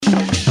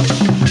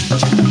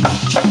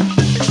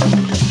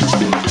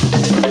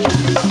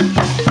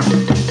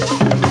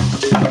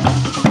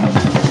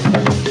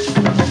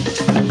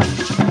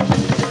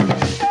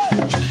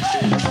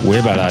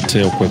Webala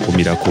ate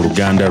okwekumira ku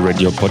Luganda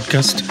Radio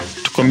Podcast.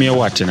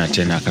 Tukomyewo ate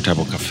nate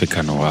n'akatabo kaffe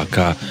kano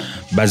aka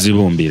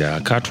Bazibumbira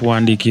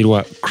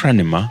akatuwandiikirwa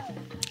Cranima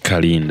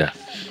Kalinda.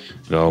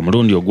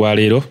 Omulundi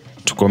ogwaleero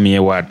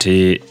tukomyewo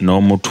ate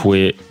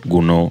n'omutwe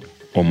guno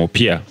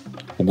omupya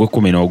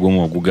ogw'ekumi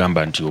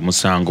ogugamba nti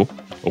Omusango,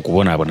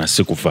 Okubonaabona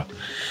si Kufa.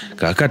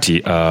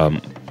 Kaakati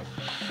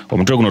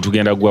omutwe guno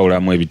tugenda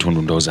gwawulamu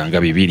ebitundu ndowooza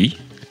nga bibiri,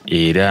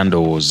 era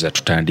ndowooza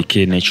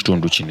tutandike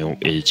n'ekitundu kino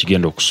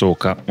ekigenda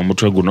okusooka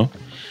omutwe guno,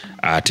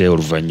 ate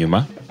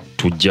oluvannyuma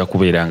tujja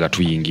kubeera nga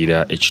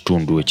tuyingira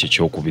ekitundu ekyo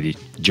ekyokubiri.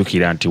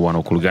 Jjukira nti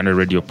wano ku Luganda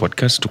Radio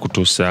Podcast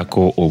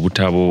tukutuusaako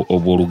obutabo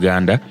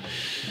obw'Oluganda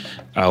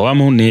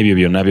awamu n'ebyo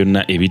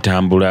byonna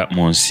ebitambula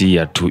mu nsi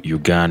yattu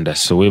Uganda.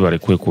 So weebale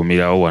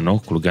kwekuumirawo wano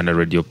ku Luganda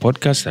Radio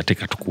Podcast ate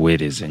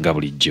katukuweereze nga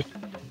bulijjo.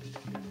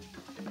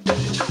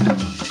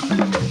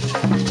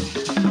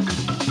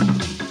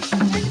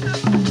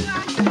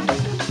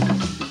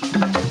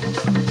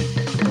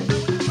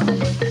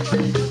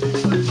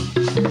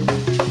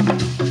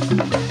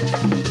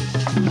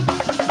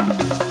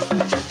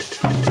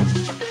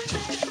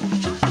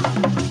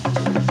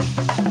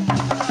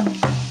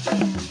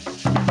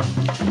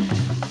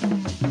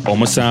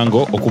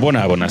 Omusango,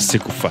 Okubonaabona si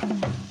Kufa.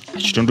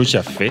 Ekitundu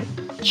kyaffe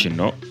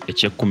kino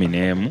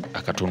eky'ekumi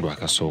akatundu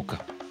akasooka.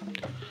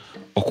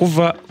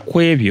 Okuva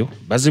ku ebyo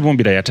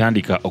Bazibumbira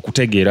yatandika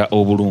okutegeera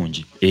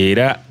obulungi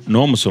era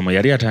n'omusomo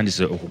yali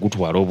atandise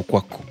okugutwala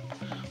obukwakku.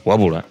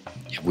 Wabula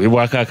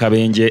yagwibwako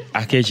akabenje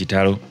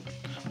ak'ekitalo.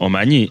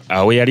 Omanyi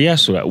awo yali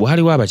asula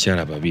waaliwo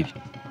abakyala babiri,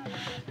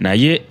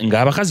 naye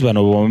ng'abakazi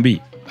bano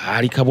bombi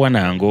baali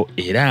kabwanango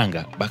era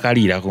nga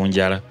bakaliira ku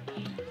njala.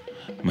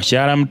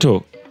 Mukyala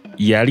muto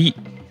yali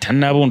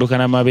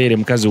tannabundukana mabeere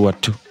mukazi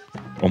wattu.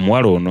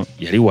 Omuwala ono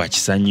yali wa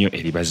kisa nnyo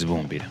eri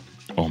Bazibumbira.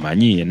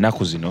 Omanyi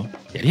ennaku zino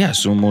yali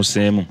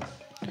asuumuuseemu.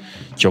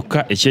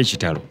 Kyokka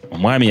eky'ekitalo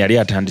omwami yali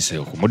atandise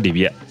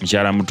okumudibya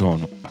mukyala muto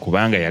ono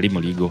kubanga yali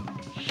muligo.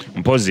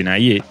 Mpozi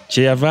naye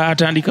kyeyava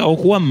atandika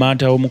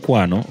okuwammanta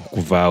omukwano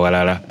okuva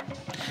awalala.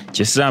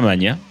 Kye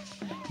ssaamanya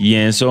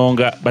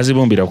y'ensonga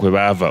Bazibumbira kwe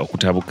baava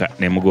okutabuka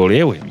ne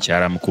mugole we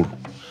mukyala mukulu,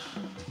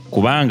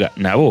 kubanga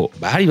nabo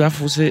baali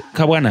bafuuse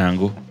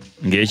kabwanango.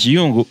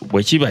 Ng'ekiyungu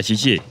bwe kiba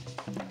kikye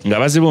nga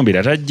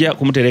Bazibumbira tajja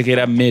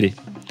kumuterekera mmere,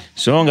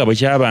 so nga bwe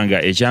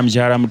kyabanga ekya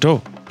mukyala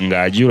muto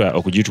ng'ajula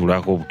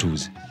okugituulako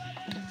obutuuzi.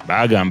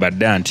 Baagamba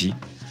dda nti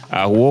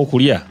awo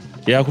okulya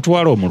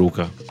yakutwala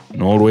omuluka.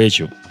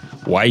 N'olwekyo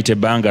waayita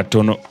ebbanga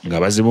ttono nga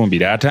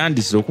Bazibumbira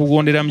atandise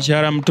okugondera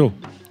mukyala muto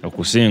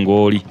okusinga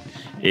oli,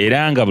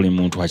 era nga buli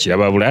muntu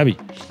akiraba bulabi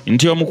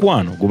nti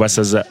omukwano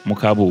gubasaza mu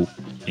kabu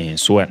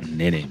enswa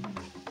nnene.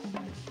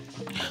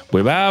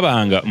 Bwe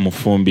baabanga mu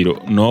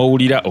ffumbiro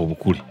n'owulira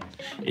obukule,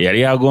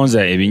 eyali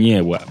agonza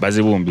ebinyeebwa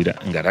Bazibumbira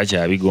nga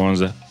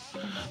takyabigonza.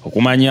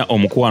 Okumanya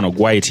omukwano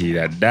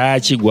gwayitirira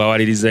ddaaki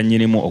gwawaliriza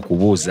nnyinimu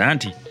okubuuza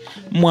nti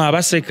mmwe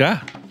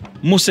abaseka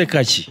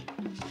museka ki?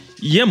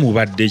 Ye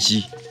mubadde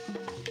ki?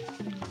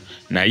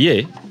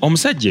 Naye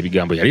omusajja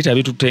ebigambo yali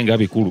tabitutte nga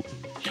bikulu,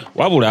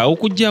 wabula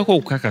okuggyako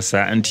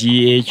okukakasa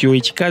nti ekyo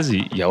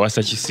ekikazi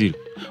yawasa kisiru.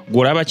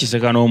 Gw'olaba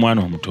kiseka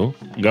n'omwana omuto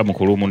nga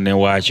mukulu munne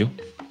waakyo.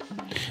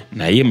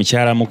 Naye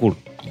mukyala mukulu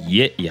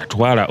ye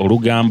yatwala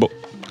olugambo.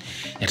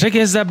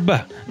 Yategeeza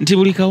bba nti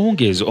buli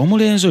kawungeezi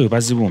omulenzi oyo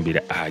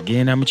Bazibumbira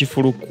agenda mu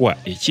kifulukkwa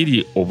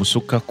ekiri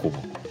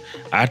obusukkakkubo,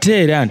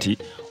 ate era nti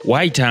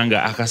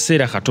waayitanga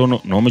akaseera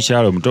katono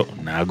n'omukyala omuto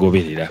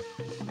n'agoberera.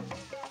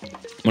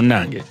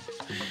 Munnange,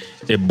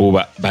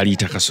 ebbuba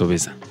baliita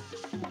kasobeza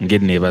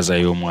ng'enneebaza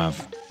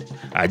y'omwavu.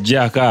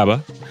 Ajja akaaba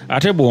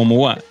ate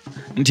bw'omuwa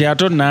nti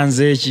ate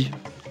onnanze eki?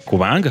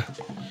 Kubanga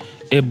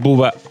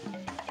ebbuba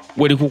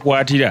bwe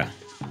likukwatira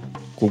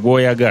ku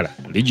gw'oyagala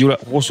lijula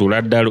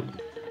kukusuula ddalo,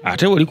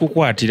 ate bwe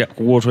likukwatira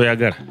ku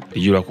gw'otoyagala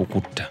lijula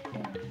kukutta.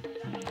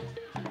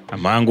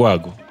 Amangu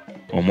ago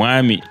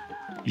omwami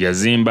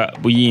yazimba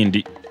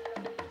buyindi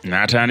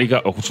n'atandika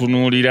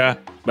okutunuulira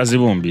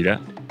Bazibumbira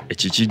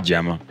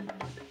ekikijjama.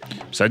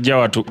 Musajja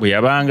wattu bwe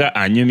yabanga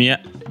anyumya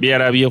bye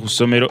yalabye ku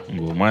ssomero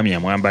ng'omwami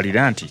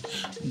amwambalira nti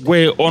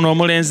gwe ono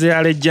omulenzi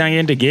alejjanga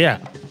endegeya,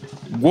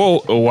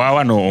 gwe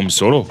owaawano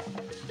omusolo,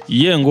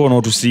 ye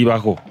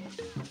ng'onootusiibako.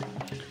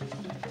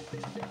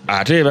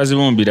 Ate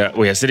Bazibumbira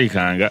we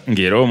yasirikanga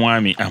ng'era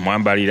omwami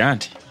amwambalira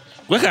nti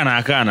gwe kano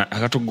akaana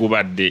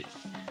akatugubadde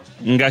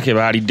nga ke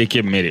baaliddeko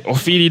emmere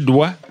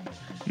ofiiriddwa,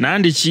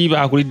 nandi ki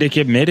baakuliddeko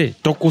emmere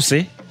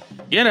tokkuse?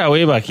 Genda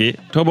weebake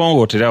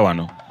tobongootera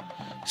wano,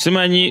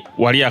 simanyi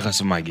wali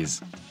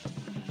akasumagizi.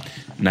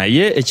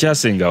 Naye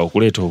ekyasenga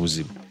okuleeta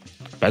obuzibu,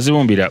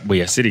 Bazibumbira bwe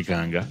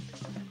yasirikanga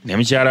ne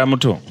mukyala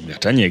muto nga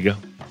tanyega,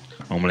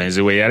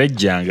 omulenzi we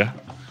yalejjanga,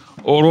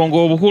 olwo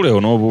ng'obukule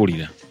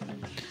onoobuwulira.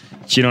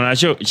 Kino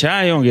nakyo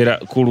kyayongera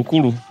ku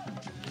lukulu,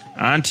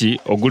 anti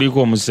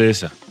oguliko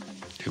omuseesa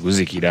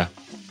teguzikira.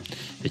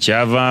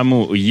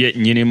 Ekyavaamu ye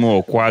nnyinimu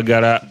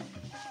okwagala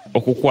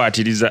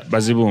okukwatiriza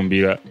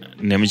Bazibumbira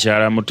ne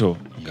mukyala muto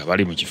nga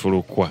bali mu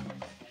kifulukkwa.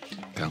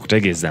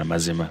 Kankutegeeza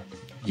amazima,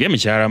 ye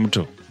mukyala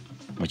muto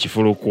mu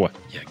kifulukkwa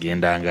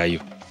yagendangayo.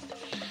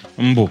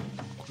 mbu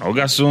kuno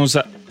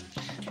gasunsa.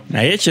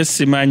 Naye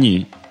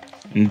kyesimanyi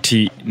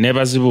nti ne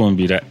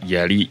Bazibumbira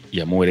yali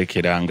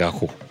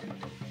yamuwerekerangako.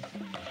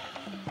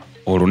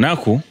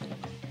 Olunaku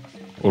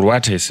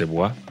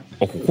olwateesebwa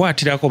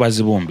okukwatirako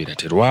Bazibumbira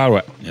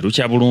terwalwa ne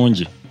lukya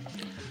bulungi.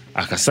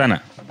 Akasana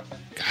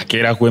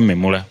kakeera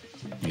kwemmemula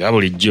nga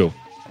bulijjo.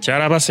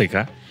 Kyala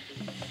Baseka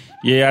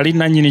ye yali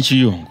nannyini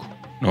kiyungu,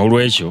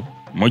 n'olwekyo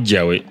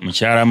mujjawe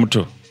mukyala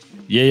muto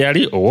ye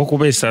yali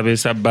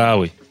ow'okubeesabeesa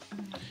bbaawe.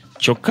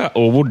 Kyokka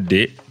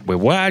obudde bwe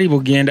bwali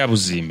bugenda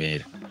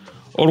buzimeera,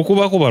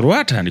 olukubakuba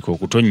lwatandika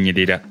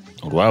okutonnyerera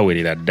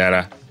olwawerera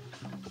ddala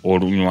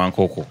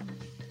olunywankoko.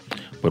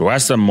 Bwe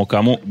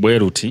lwasammukamu bwe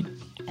luti,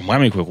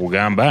 omwami kwe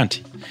kugamba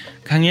nti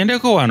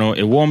kaŋŋendeko wano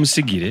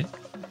ew'omusigire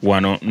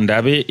wano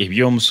ndabe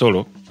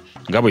eby'omusolo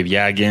nga bwe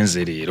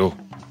byagenze leero.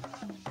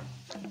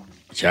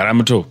 Kyala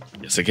muto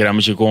yasekera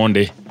mu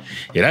kikonde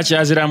era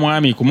kyazira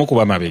mwami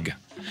kumukuba mabega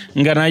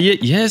nga naye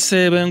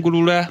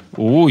yeeseebengulula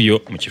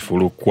wuuyo mu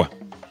kifulukkwa.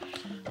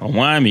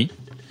 Omwami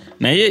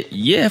naye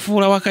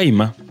yeefuula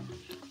wakayima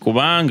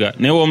kubanga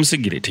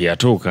n'ew'omusigire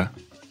teyatuuka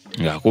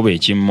ng'akuba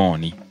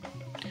ekimmooni.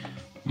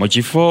 Mu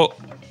kifo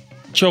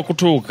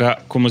ky'okutuuka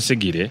ku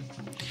musigire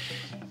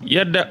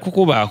yadda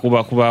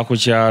kukubaakuba ku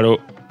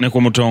kyalo ne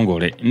ku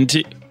mutongole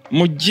nti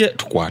mujje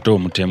tukwate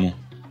omutemu.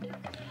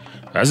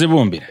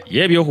 Bazibumbira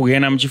ye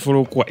eby'okugenda mu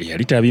kifulukkwa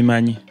yali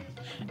tabimanyi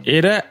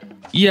era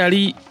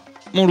yali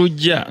mu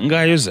luggya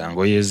ng'ayoza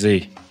ngoye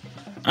ze.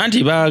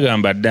 Anti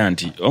bagamba dda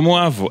nti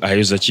omuwavu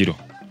ayoza kiro,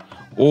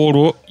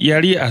 olwo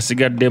yali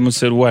asigadde mu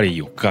sserwale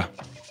yokka.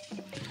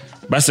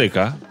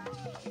 Baseka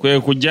kwe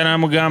kujja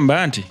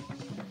n'amugamba nti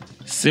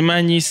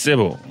simanyi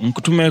ssebo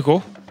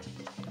nkutumeko,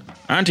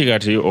 anti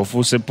kati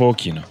ofuuse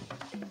pookino.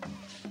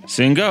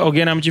 Singa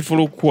ogenda mu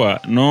kifulukkwa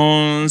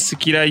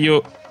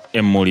n'onsikirayo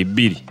emmuli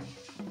bbiri,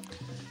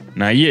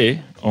 naye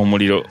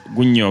omuliro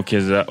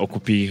gunyookeza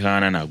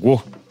okupiikaana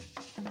nagwo.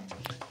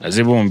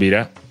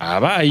 Bazibumbira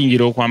aba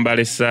ayingira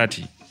okwambala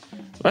essaati.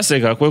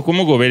 Baseka kwe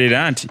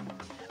kumugoberera nti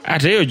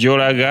ate yo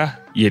gy'olaga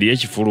yeri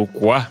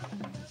ekifulukkwa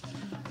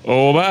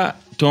oba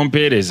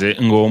tompeereze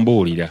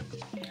ng'ombuulira.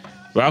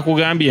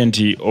 Bakugambye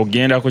nti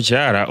ogenda ku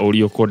kyala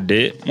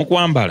olyokodde mu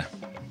kwambala.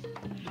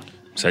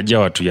 Musajja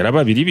wattu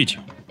yalaba biri bityo,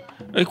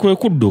 kwe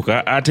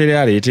kudduka atere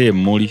aleete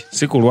emmuli,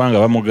 si kulwa nga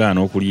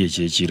bamugaana okulya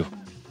ekyekiro.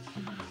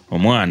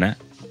 Omwana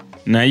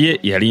naye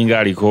yalinga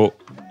aliko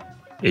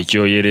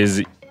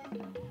ekyoyerezi.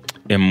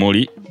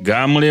 Emmuli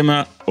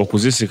gaamulema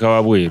okuzisika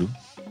wabweru,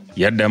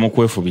 yaddamu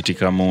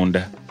kwefubitika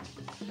munda.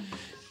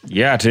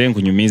 Ye ate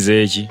nkunyumiza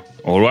eki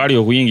olwali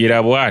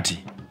okuyingira bw'ati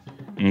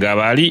nga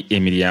bali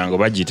emiryango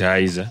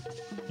bagitaayiza,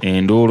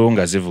 enduulu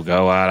nga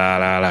zivuga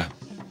waalaalaala.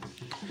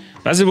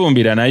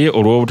 Bazibumbira naye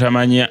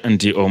olw'obutamanya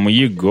nti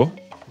omuyiggo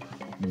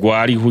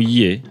gwali ku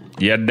ye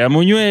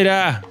yaddamu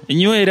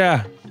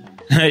nywera,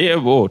 naye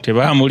bo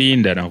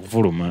tebaamulinda na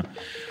kufuluma.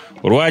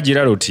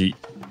 Olwagira luti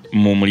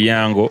mu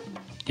mulyango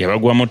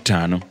yabagwamu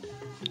 5.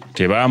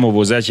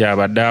 Tebaamubuuza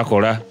kyabadde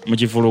akola mu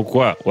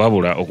kifulukkwa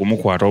wabula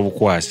okumukwata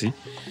obukwasi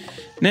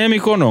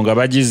n'emikono nga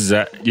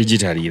bagizza gye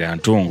gitaliira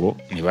ntungo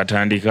ne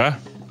batandika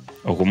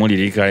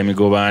okumulirika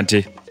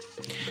emigobante.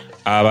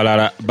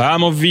 Abalala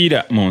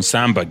baamuviira mu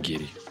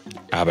nsambagere,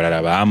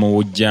 abalala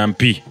baamuwujja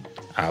mpi,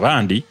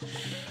 abandi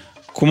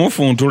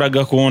kumufuntula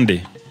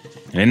gakonde.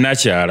 Ne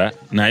nakyala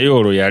naye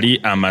olwo yali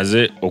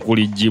amaze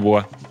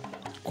okulijjibwa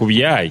ku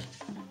byayi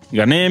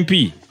nga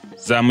n'empi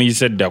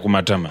zaamuyise dda ku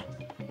matama.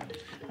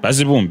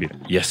 Bazibumbira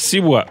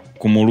yassibwa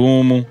ku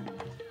muluumu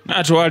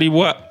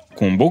n'atwalibwa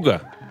ku mbuga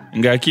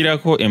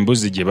ng'akirako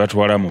embuzi gye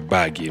batwala mu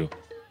bbaagiro.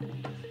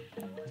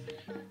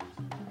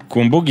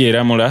 Ku mbuga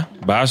eramula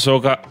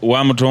baasooka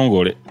wa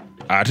mutongole,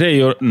 ate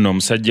eyo nno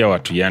omusajja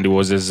wattu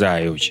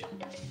yandiwozezaayo ki.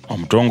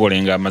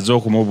 Omutongole ng'amaze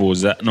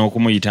okumubuuza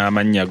n'okumuyita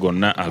amannya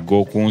gonna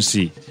ag'oku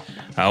nsi,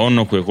 awo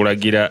nno kwe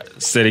kulagira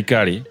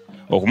serikale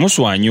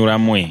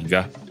okumuswanyulamu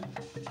enga.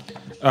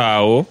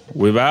 Awo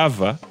we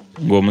baava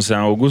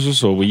ng'omusango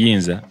gususa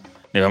obuyinza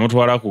ne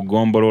bamutwala ku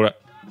ggombolola.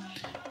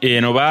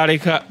 Eno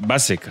baaleka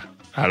Baseka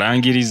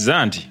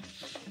alangiriza nti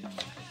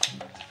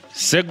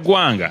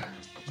Sseggwanga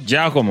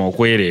gy'akoma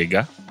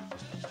okwereega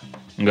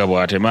nga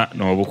bw'atema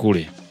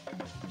n'obukule.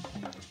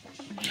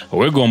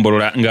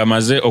 Ow'eggombolola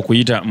ng'amaze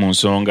okuyita mu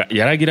nsonga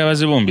yalagira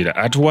Bazibumbira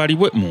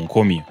atwalibwe mu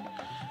nkomyo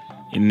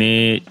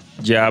ne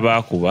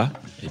gy'abaakuba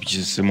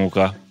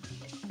ebikisimuka.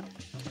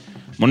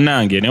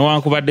 Munnange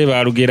newankubadde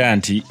baalugera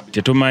nti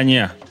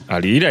tetumanya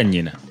alirira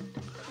nnyina,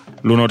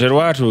 luno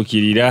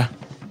terwatuukirira.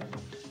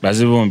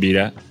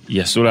 Bazibumbira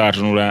yasula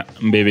atunula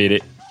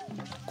mbebere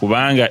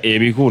kubanga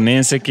ebiku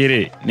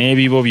n'ensekere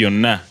n'ebibo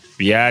byonna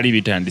byali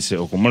bitandise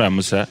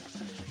okumulamusa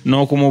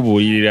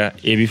n'okumubuulirira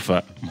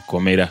ebifa mu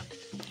kkomera.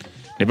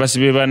 Ne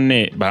basibe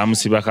banne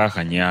baamusibako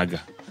akanyaaga,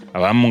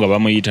 abamu nga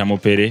bamuyita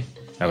mupere,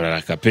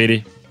 abalala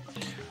kapere.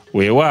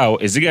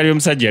 Weewaawo ezziga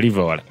ly'omusajja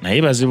liva wala,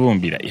 naye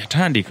Bazibumbira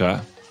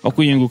yatandika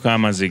okuyinguka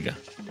amaziga.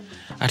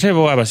 Ate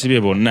bo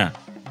abasibe bonna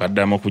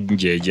baddamu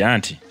kunjeeja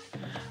nti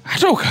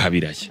ate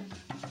okaabira ki?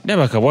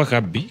 Ndaba kabwa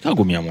kabbi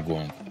kagumya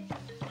mugongo.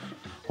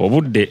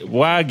 Obudde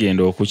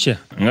bwagenda okukya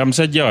nga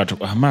musajja wattu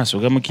amaaso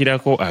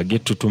gamukirako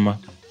ag'ettutuma,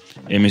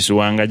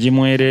 emisuwa nga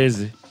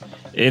gimwereeze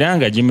era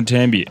nga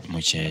gimutembye mu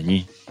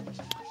kyenyi,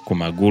 ku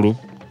magulu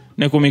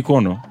ne ku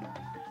mikono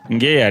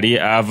ng'eyali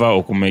ava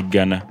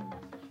okumeggana,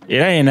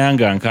 era yena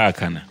nga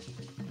nkaakana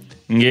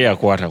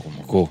ng'eyakwata ku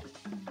muko.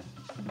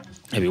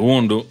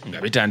 Ebiwundu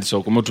nga bitandise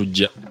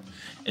okumutujja,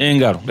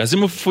 engalo nga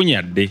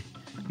zimufufunyadde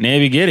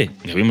n'ebigere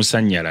nga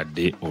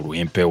bimusanyaladde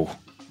olw'empewo.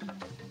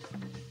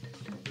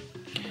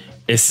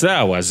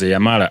 Essaawa ze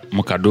yamala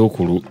mu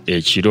kaduukulu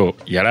ekiro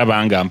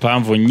yalaba nga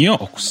mpanvu nnyo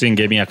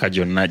okusinga emyaka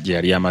gyonna gye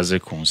yali amaze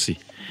ku nsi,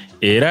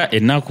 era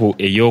ennaku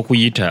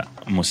ey'okuyita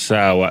mu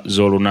ssaawa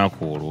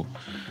z'olunaku olwo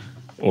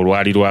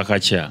olwali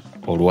lwakakya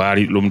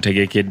olwali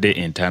lumutegekedde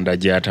entanda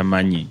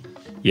gy'atamanyi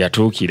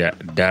yatuukira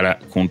ddala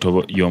ku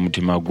ntobo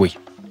y'omutima gwe.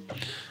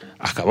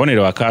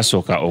 Akabonero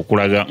akaasooka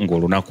okulaga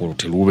ng'olunaku olwo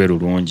teruube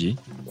lulungi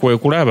kwe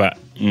kulaba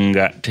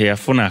nga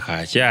teyafuna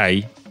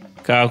kaakyayi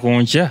ka ku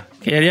nkya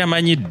ke yali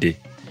amanyidde,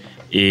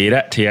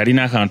 era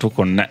teyalina akantu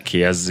konna ke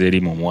yazza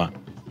eri mumwa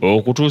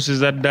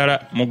okutuusiza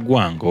ddala mu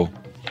ggwango.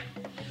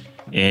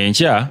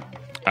 Enkya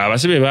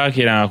abasibe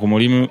baakeranga ku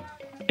mulimu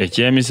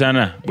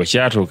ekyemisana bwe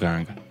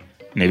kyatuukanga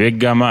ne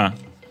beggama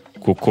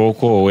ku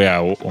kookoowe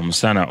awo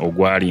omusana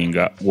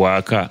ogwalinga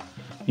gwaka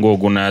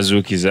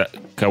ng'ogunaazuukiza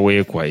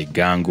kaweekwa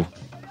eggangu.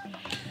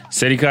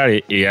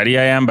 Serikale eyali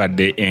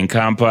ayambadde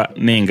enkampa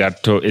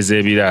n'engatto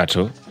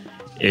ez'ebiraato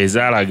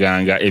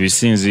ezaalaganga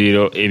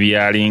ebisinziiro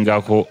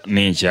ebyalingako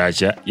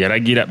n'enkyakya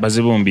yalagira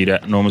Bazibumbira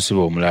n'omusibe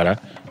omulala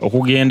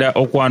okugenda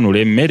okwanula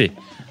emmere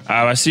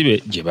abasibe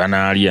gye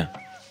banaalya,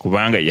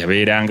 kubanga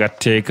yabeeranga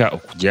tteeka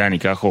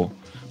okugyanikako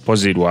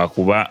pozi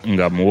lwakuba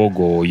nga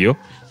muwogo oyo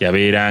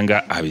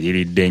yabeeranga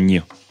abiriridde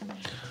nnyo.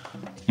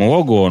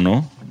 Muwogo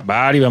ono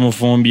baali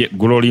bamufumbye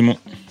ggulo limu,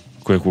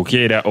 kwe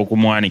kukeera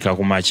okumwanika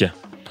ku makya.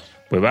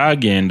 Bwe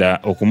baagenda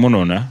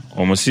okumunona,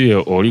 omusibe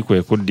oli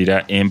kwe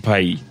kuddira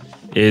empayi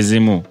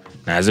ezimu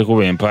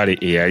n'azikuba empale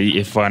eyali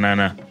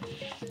efaanana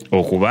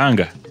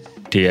okubanga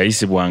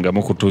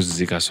teyayisibwangamu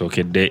kutuzzi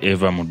kasookedde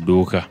eva mu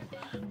dduuka,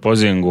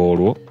 pozi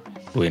ng'olwo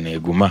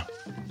lweneeguma.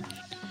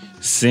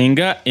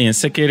 Singa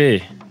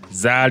ensekere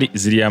zaali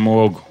zirya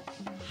muwogo,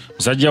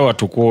 musajja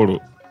wattu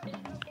kwolwo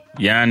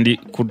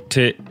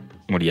yandikutte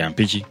mu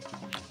lyampiki,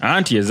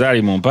 anti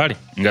ezaali mu mpale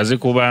nga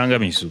zikubanga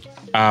misu.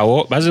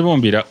 Awo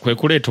Bazibumbira kwe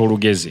kuleeta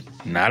olugezi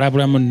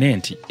n'alabula munne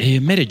nti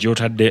emmere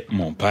gy'otadde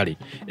mu mpale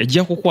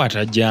ejja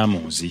kukwata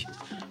jaamuuzi.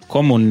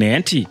 Ko munne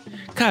nti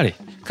kale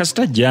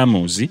kasita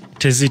jaamuuzi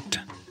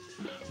tezitta.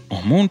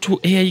 Omuntu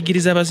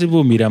eyayigiriza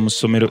Bazibumbira mu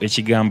ssomero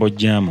ekigambo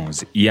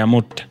jaamuuzi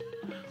yamutta,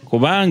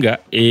 kubanga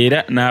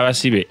era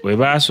n'abasibe bwe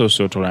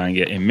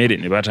baasoosootolanga emmere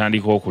ne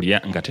batandika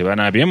okulya nga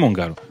tebanaabye mu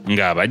ngalo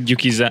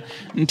ng'abajjukiza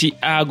nti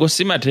ago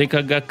si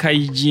mateeka ga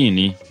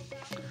kayijiini.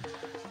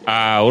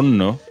 Awo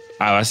nno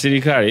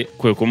abasirikale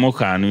kwe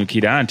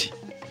kumukaanuukira nti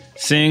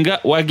singa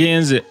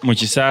wagenze mu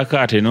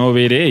kisaakaate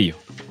n'obeera eyo,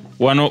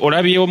 wano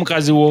olabyewo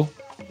mukazi wo,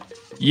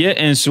 ye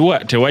ensuwa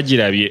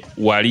tewagirabye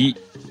wali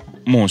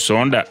mu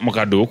nsonda mu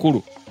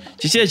kaduukulu,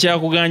 kiki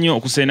ekyakuganya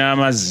okusena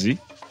amazzi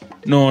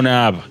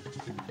n'onaaba?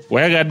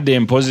 Wayagadde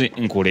mpozi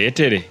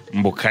nkuleetere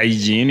mbu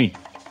kayijiini?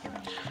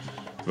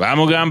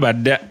 Baamugamba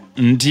dda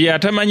nti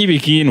atamanyi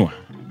bikiinwa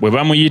bwe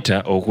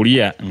bamuyita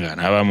okulya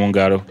ng'anaaba mu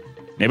ngalo.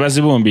 Ne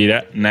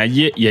Bazibumbira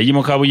naye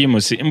yayimuka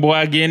buyimusi mbu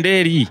agende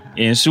eri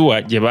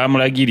ensuwa gye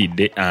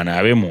baamulagiridde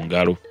anaabe mu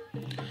ngalo.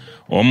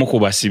 Omu ku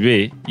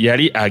basibe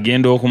yali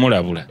agenda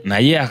okumulabula,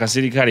 naye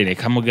akasirikale ne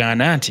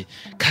kamugaana nti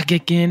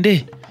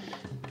kagegende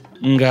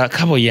nga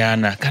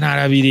kaboyaana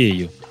kanaalabira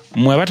eyo,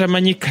 mmwe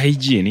abatamanyi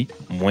kayijiini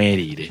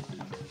mweriire.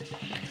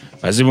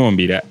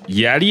 Bazibumbira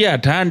yali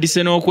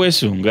atandise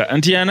n'okwesunga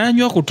nti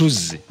anaanywa ku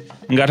tuzzi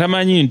nga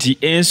tamanyi nti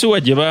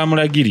ensuwa gye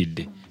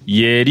baamulagiridde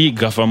yeeri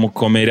gafa mu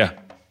kkomera.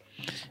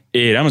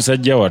 Era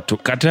musajja wattu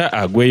kata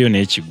agweyo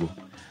n'ekigo.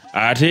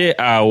 Ate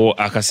awo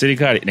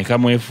akaserikale ne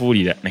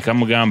kamwefuulira ne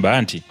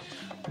kamugamba nti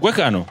gwe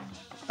kano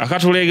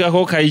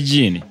akatuleegako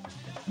kayijiini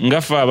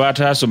nga ffe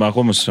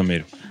abaataasomako mu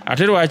ssomero,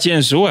 ate lwaki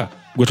ensuwa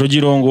gwe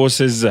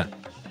togirongoosezza?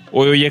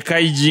 Oyo ye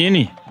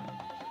kayijiini?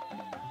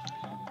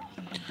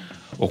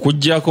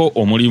 Okuggyako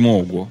omulimu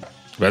ogwo,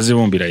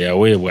 Bazibumbira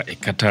yaweebwa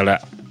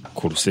ekkatala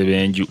ku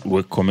lusebenju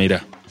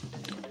lw'ekkomera,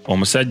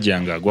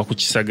 omusajja ng'agwa ku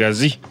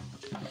kisagazi.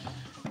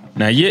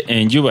 Naye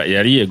enjuba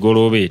yali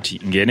egoloobeeti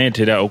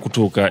ng'eneetera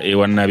okutuuka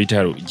ewa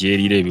Nabitalo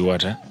gy'eriira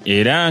ebiwata,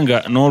 era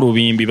nga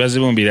n'olubimbi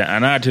Bazibumbira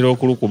anaatera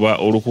okulukuba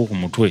oluku ku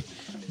mutwe.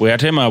 Bwe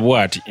yatema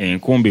bw'ati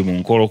enkumbi mu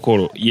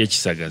nkolokolo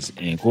y'ekisagazi,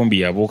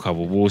 enkumbi yabuuka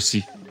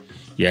bubuusi,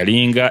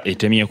 yalinga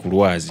etemye ku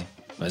lwazi.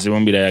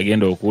 Bazibumbira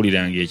yagenda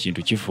okuwulira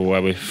ng'ekintu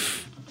kifuuwa bwe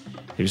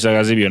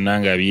ebisagazi byonna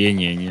nga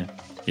byenyeenya.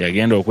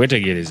 Yagenda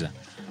okwetegereza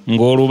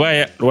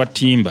ng'olubaya lwa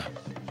Ttimba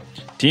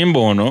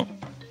ono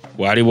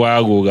bwali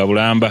bwaguuga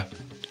bulamba.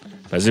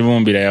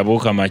 Bazibumbira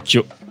yabuuka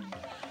makyo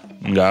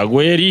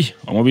ng'agweri,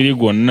 omubiri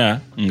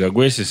gwonna nga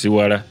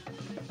gwesisiwala,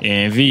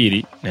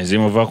 enviiri ne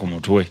zimuva ku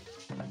mutwe,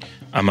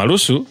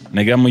 amalusu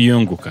ne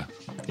gamuyunguka,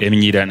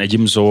 eminyira ne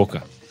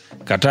gimusowoka,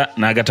 kata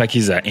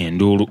n'agatakiza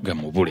enduulu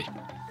gamubule.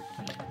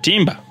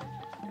 Timba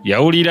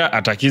yawulira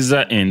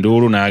atakiza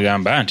enduulu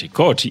n'agamba nti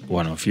kooti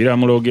wano fiira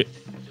muloge.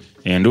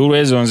 Enduulu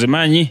ezo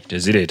nzimanyi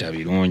tezireeta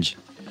birungi.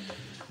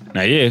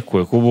 Naye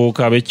kwe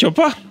kubuuka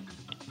b'eccopa.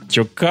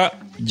 Kyokka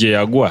gye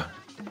yagwa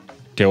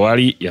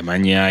tewali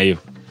yamanyaayo.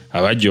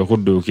 Abajja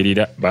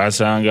okudduukirira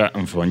baasanga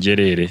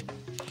nfonjereere.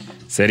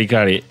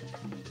 Serikale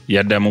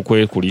yaddamu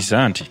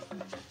kwekulisa nti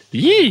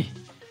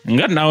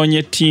nga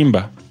nawonye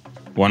Timba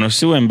wano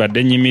si we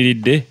mbadde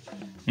nyimiridde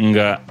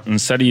nga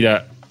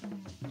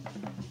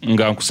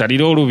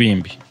nkusalira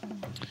olubimbi.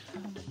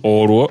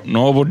 Olwo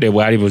n'obudde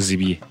bwali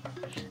buzibye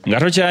nga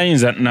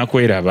tokyayinza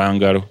nakweraba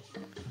ngalo.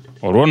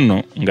 Olwo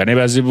nno nga ne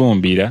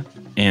Bazibumbira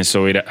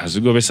ensowera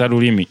azigobesa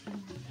lulimi.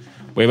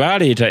 Bwe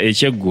baaleeta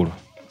ekyeggulo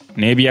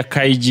n'ebya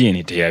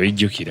kayijiini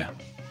teyabijjukira.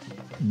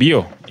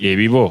 Byo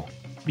ebibo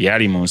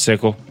byali mu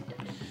nseko.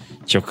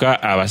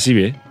 Kyokka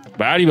abasibe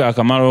baali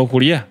baakamala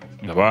okulya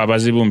nga baba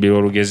Bazibumbira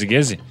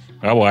olugezigezi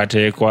nga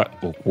bwateekwa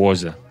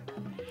okwoza.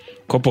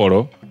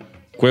 Kopolo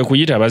kwe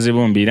kuyita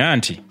Bazibumbira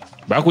nti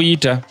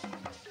bakuyita.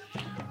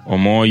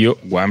 Omwoyo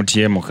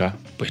gwamutyemuka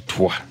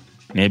bwetwa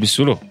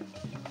n'ebisulo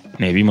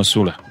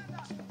n'ebimusula.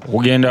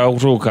 Okugenda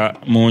okutuuka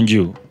mu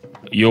nju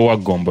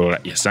y'Owaggombolola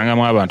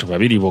yasangamu abantu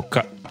babiri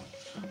bokka,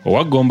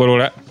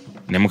 Owaggombolola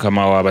ne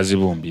mukama wa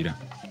Bazibumbira.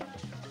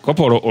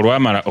 Kopolo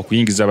olwamala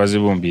okuyingiza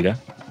Bazibumbira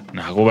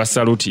n'akuba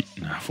saluti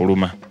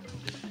n'afuluma.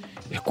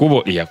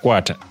 Ekkubo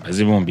lyakwata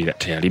Bazibumbira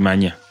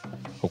teyalimanya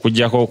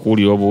okuggyako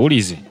okuwulira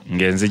obuwulizi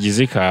ng'enzigi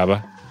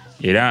zikaaba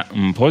era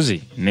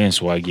mpozi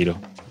n'enswagiro.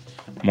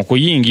 Mu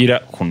kuyingira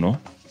kuno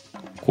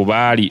ku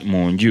baali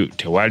mu nju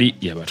tewali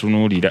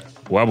yabatunuulira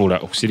wabula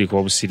okusirika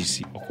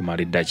obusirisi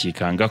okumala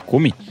eddakiika nga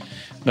 10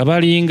 nga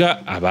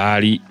balinga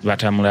abaali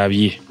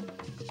batamulabye.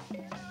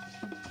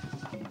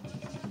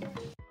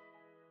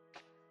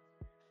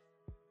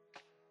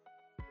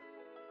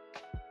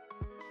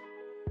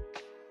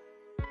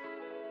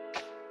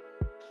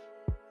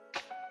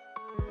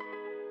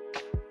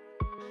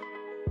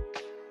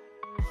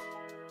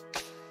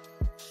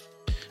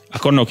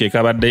 Akono ke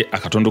kabadde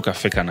akatundu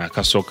kaffe kana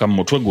akasooka mu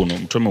mutwe guno,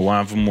 mutwe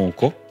muwanvu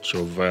muuko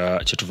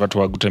kyetuva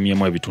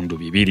twagutemyemu ebitundu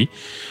 2.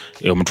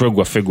 Omutwe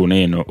gwaffe guno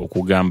eno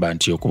okugamba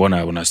nti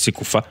okubonaabona si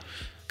kufa.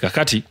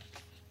 Kakati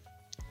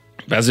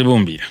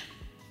Bazibumbira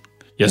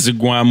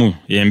yazigwamu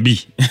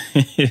embi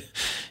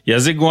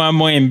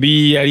yazigwamu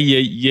embi,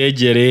 yali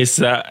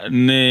yejereesa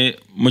ne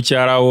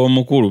mukyala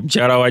w'omukulu,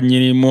 mukyala wa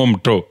nnyinimu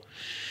omuto.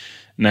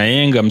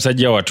 Naye nga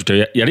musajja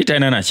wattu yali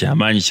talina na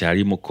kyamaanyi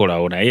kyali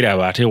mukolawo, naye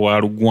laba ate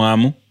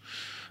walugwamu.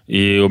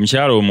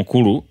 Omukyala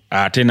omukulu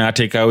ate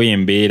n'ateekawo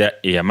embeera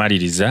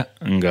eyamaliriza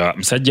nga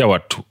musajja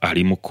wattu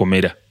ali mu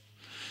kkomera.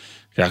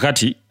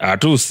 Kakati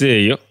atuuse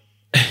eyo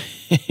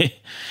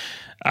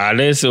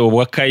aleese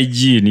obwa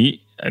kayijiini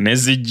ne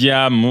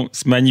zijjaamu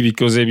simanyi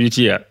bikoze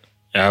bitya.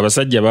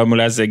 Abasajja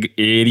bamulase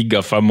eri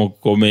gafa mu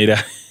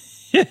kkomera.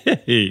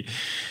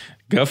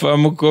 Gafa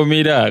mu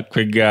kkomera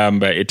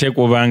kwegamba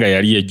eteekubanga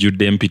yali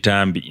ejjudde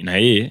empitambi,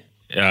 naye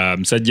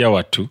musajja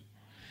wattu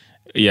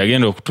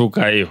yagenda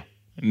okutuukayo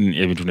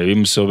ebintu ne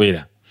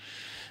bimusobera.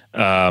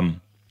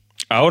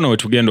 Awo no we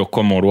tugenda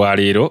okukoma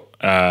olwaleero.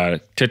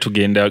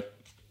 Tetugenda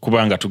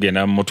kubanga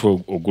tugenda mu mutwe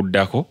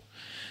oguddako.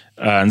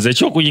 Nze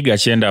ekyokuyiga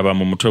kyendaba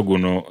mu mutwe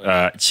guno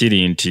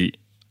kiri nti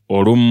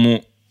olumu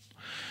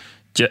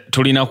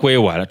tulina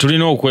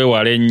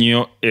okwewala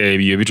ennyo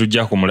ebyo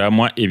ebitujja ku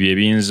mulamwa, ebyo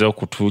ebiyinza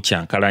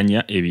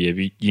okutukyankalanya, ebyo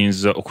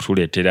ebiyinza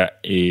okutuleetera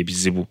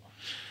ebizibu.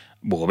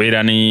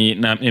 Bw'obeera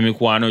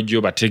n'emikwano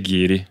gyo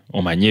bategeere,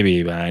 omanye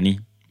be baani,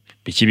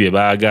 biki bye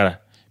baagala,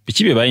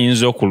 biki bye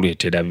bayinza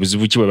okuleetera,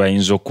 bizibu ki bwe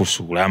bayinza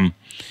okusuulamu.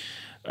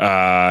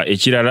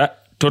 Ekirala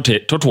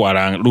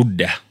totwala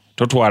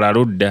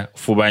ludda,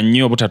 fuba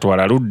nnyo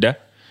obutatwala ludda.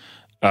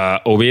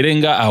 Obeere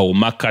nga awo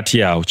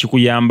makkati awo,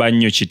 kikuyamba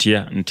nnyo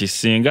kitya nti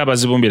singa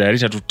Bazibumbira yali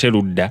tatutte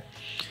ludda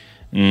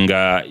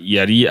nga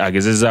yali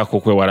agezezaako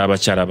okwewala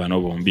abakyala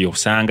bano bombi,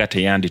 osanga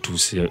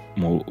teyandituuse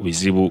mu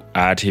bizibu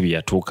ate bye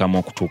yatuukamu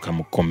okutuuka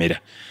mu kkomera.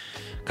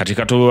 Kati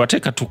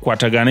katubateeka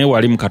tukwatagane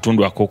wali mu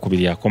katundu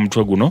ak'okubiri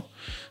ak'omutwe guno.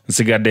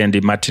 Nsigadde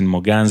ndi Martin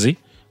Muganzi.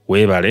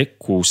 Weebale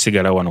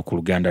kusigala wano ku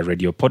Luganda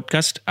Radio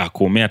Podcast.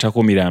 Akuume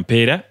atakuumira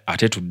mpeera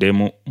ate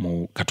tuddemu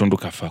mu katundu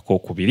kaffe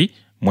ak'okubiri.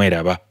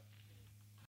 Mweraba.